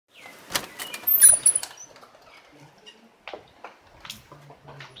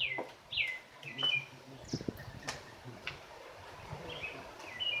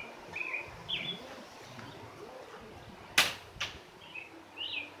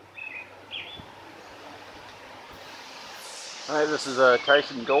Hi, this is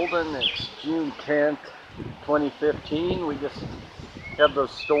Tyson Golden. It's June 10th, 2015. We just had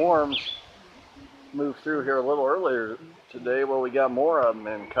those storms move through here a little earlier today. Well, we got more of them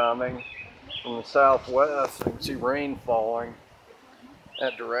incoming from the southwest. You can see rain falling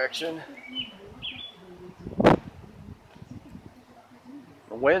that direction. The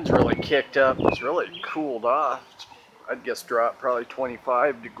wind's really kicked up. It's really cooled off. I'd guess dropped probably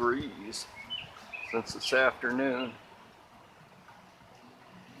 25 degrees since this afternoon.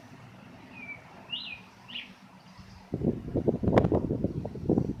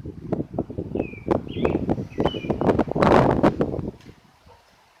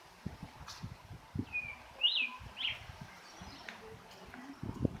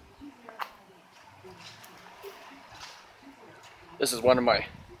 This is one of my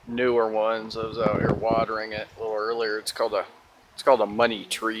newer ones. I was out here watering it a little earlier. It's called a money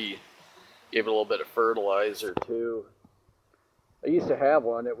tree. Gave it a little bit of fertilizer too. I used to have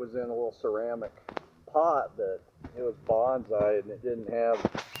one. It was in a little ceramic pot that it was bonsai and it didn't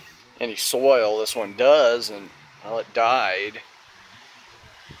have any soil. This one does, and well, it died.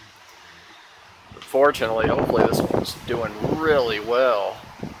 But fortunately, hopefully this one's doing really well.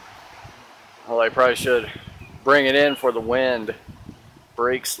 Well, I probably should bring it in for the wind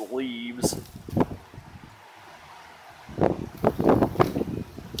breaks the leaves.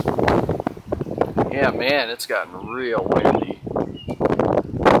 Yeah, man, it's gotten real windy.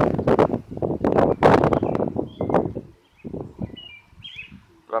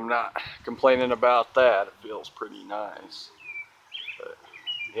 But I'm not complaining about that. It feels pretty nice. But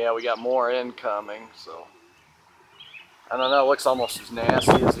yeah, we got more incoming, so I don't know, it looks almost as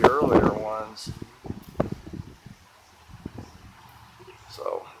nasty as the earlier ones.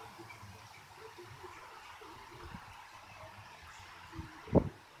 So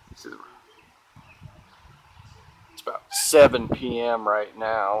it's about 7 p.m. right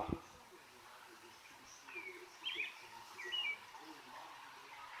now.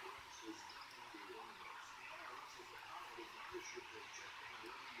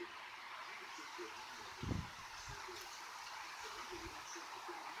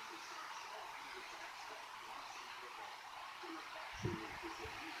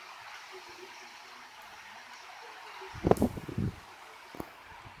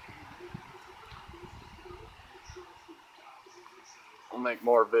 I'll make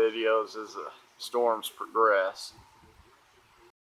more videos as the storms progress.